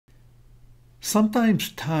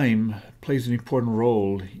Sometimes time plays an important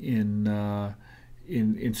role in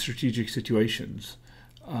strategic situations.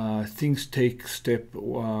 Things take step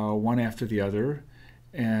one after the other,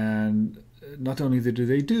 and not only do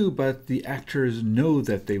they do, but the actors know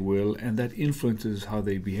that they will, and that influences how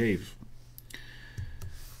they behave.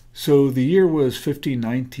 So the year was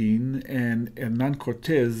 1519, and Hernan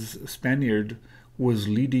Cortes, Spaniard, was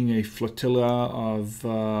leading a flotilla of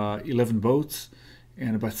 11 boats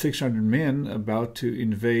and about 600 men about to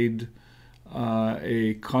invade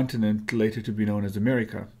a continent later to be known as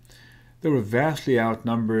America. They were vastly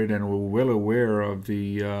outnumbered and were well aware of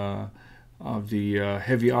the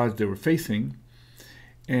heavy odds they were facing.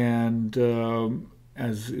 And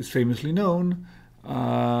as is famously known,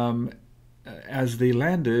 as they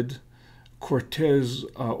landed, Cortes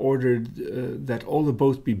ordered that all the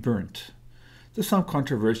boats be burnt. There's some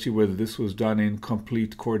controversy whether this was done in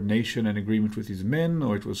complete coordination and agreement with his men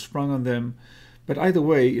or it was sprung on them, but either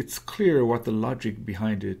way, it's clear what the logic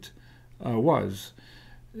behind it was.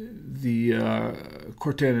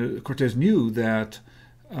 Cortes knew that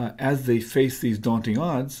as they faced these daunting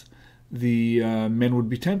odds, the men would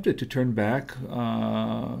be tempted to turn back,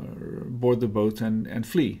 board the boats, and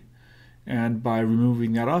flee. And by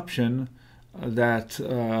removing that option, that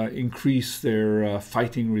increased their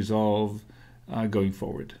fighting resolve going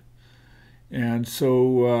forward. And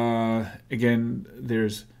so, again,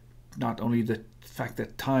 there's not only the fact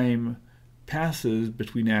that time passes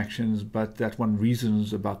between actions, but that one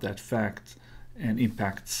reasons about that fact and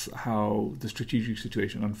impacts how the strategic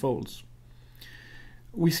situation unfolds.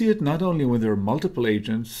 We see it not only when there are multiple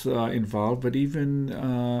agents involved, but even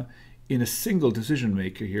in a single decision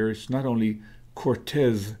maker here. It's not only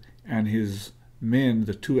Cortes and his men,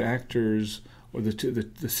 the two actors, or the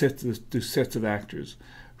two sets of actors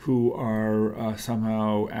who are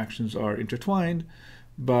somehow actions are intertwined,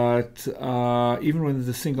 but even when there's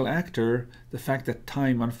a single actor, the fact that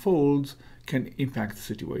time unfolds can impact the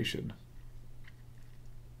situation.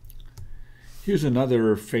 Here's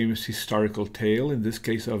another famous historical tale, in this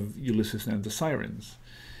case of Ulysses and the Sirens.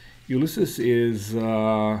 Ulysses is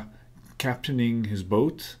captaining his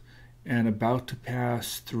boat and about to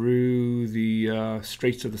pass through the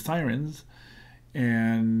Straits of the Sirens,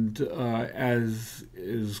 and as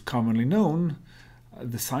is commonly known,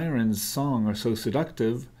 the sirens' song are so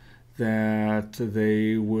seductive that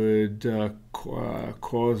they would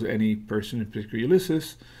cause any person, in particular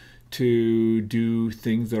Ulysses, to do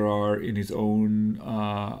things that are in his own,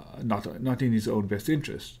 not in his own best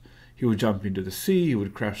interest. He would jump into the sea, he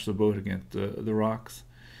would crash the boat against the rocks.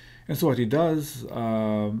 And so what he does,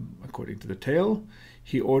 according to the tale,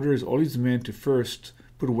 he orders all his men to first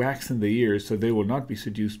put wax in their ears so they will not be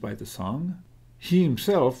seduced by the song. He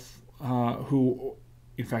himself, who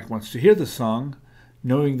in fact wants to hear the song,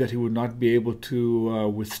 knowing that he would not be able to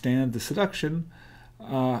withstand the seduction,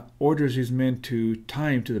 orders his men to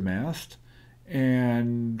tie him to the mast,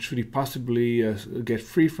 and should he possibly get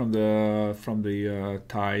free from the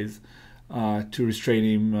ties, to restrain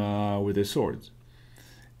him with their swords.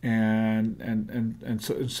 And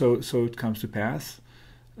so it comes to pass.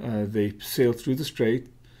 They sail through the strait.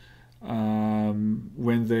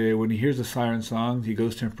 When he hears the siren song, he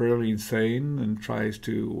goes temporarily insane and tries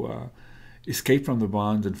to escape from the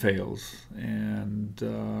bonds and fails, and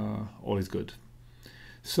all is good.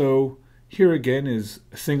 So here again is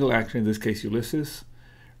a single actor, in this case Ulysses,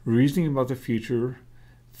 reasoning about the future,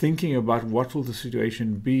 thinking about what will the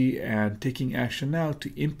situation be, and taking action now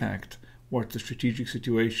to impact what the strategic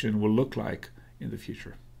situation will look like in the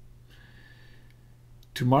future.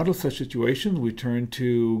 To model such situations, we turn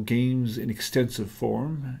to games in extensive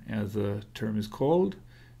form, as the term is called,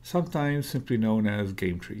 sometimes simply known as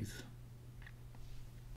game trees.